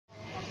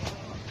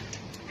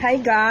Hi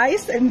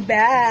guys, I'm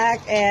back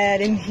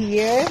and I'm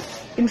here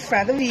in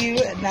front of you,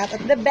 not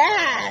at the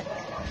back.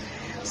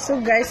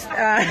 So guys,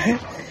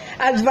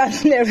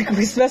 advance Merry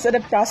Christmas and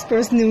a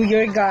prosperous New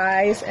Year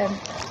guys. And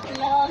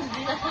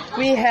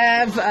we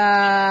have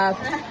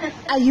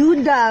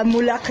Ayuda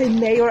mula kay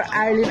Mayor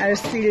Arlene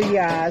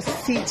Arcillas,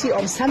 City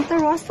of Sta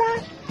Rosa,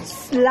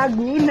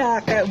 Laguna.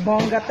 Kaya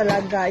bongga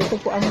talaga.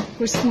 Ito po ang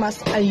Christmas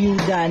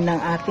ayuda ng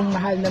ating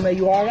mahal na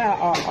Mayora.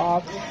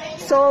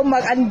 So,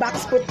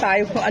 mag-unbox po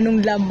tayo kung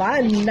anong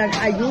laman ng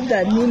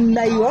ayuda ni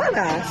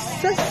Mayora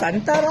sa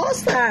Sta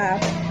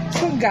Rosa.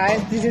 So, guys,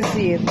 this is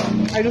it.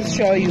 I will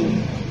show you.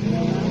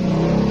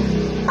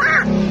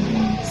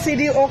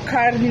 City o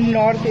Carne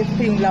Norte,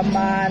 ito yung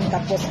laman.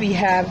 Tapos, we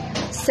have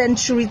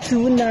century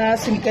tuna.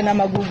 So, hindi ka na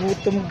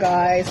magugutom,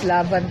 guys.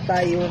 Laban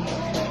tayo.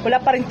 Wala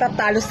pa rin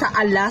tatalo sa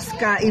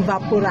Alaska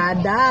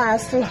Evaporada.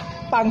 So,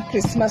 pang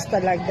Christmas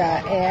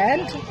talaga.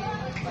 And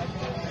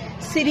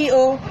City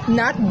o,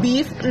 not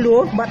beef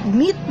loaf, but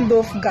meat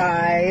loaf,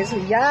 guys.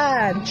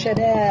 Yan,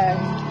 tchadan.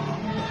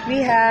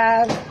 We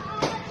have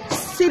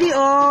City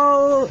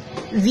o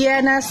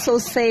Vienna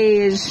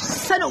sausage.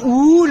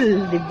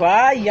 Sanul,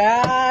 diba?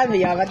 Yan,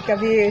 mayaman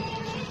kami.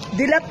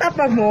 Dilata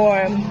pa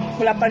more.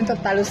 Wala pa rin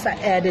tatalo sa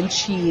egg and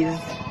cheese.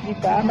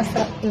 Diba?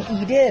 Masarap yung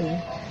Eden.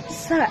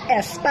 Sa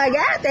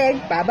espaghetti,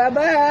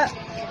 bababa.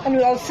 And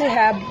we also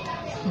have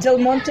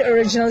Del Monte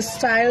Original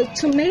Style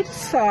Tomato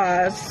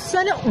Sauce.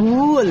 Sana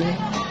all.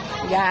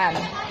 Yan.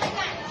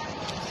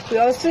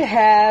 We also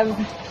have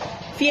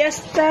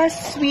Fiesta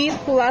Sweet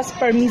Plus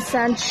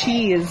Parmesan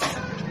Cheese.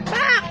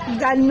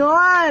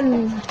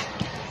 Ganon.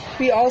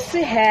 We also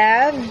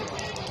have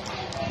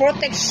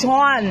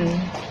Protection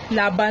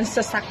laban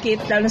sa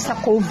sakit, lalo sa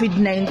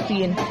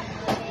COVID-19.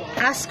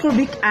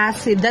 Ascorbic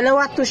acid.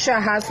 Dalawa to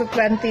siya ha. So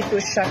 22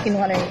 siya.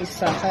 Kinuha na yung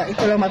isa.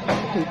 Ito lang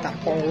magpapakita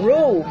ko.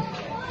 Row.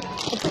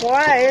 Of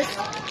course,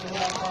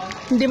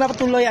 hindi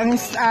mapatuloy ang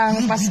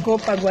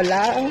Pasko pag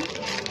wala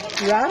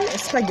rum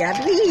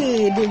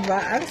spaghetti,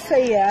 diba? Ang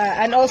saya.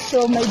 And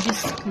also, may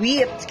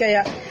biscuit.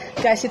 Kaya,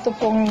 guys, ito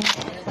pong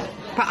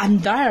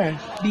paandar,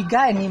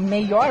 bigay ni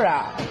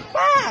Mayora.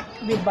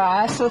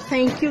 Diba? So,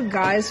 thank you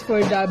guys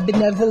for the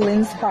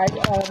benevolence part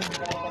of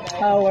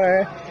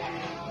our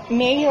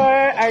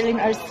Mayor Arlene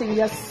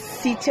Arcillas,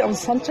 City of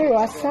Sta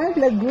Rosa,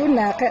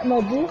 Laguna. Kaya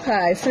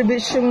mabuhay.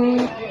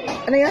 Serbisyong,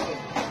 ano yan?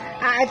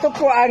 Ito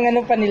po ang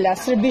ano pa nila,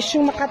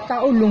 Serbisyong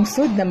makatao,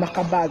 lungsod na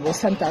makabago,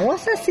 Sta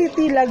Rosa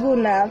City,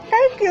 Laguna.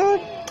 Thank you!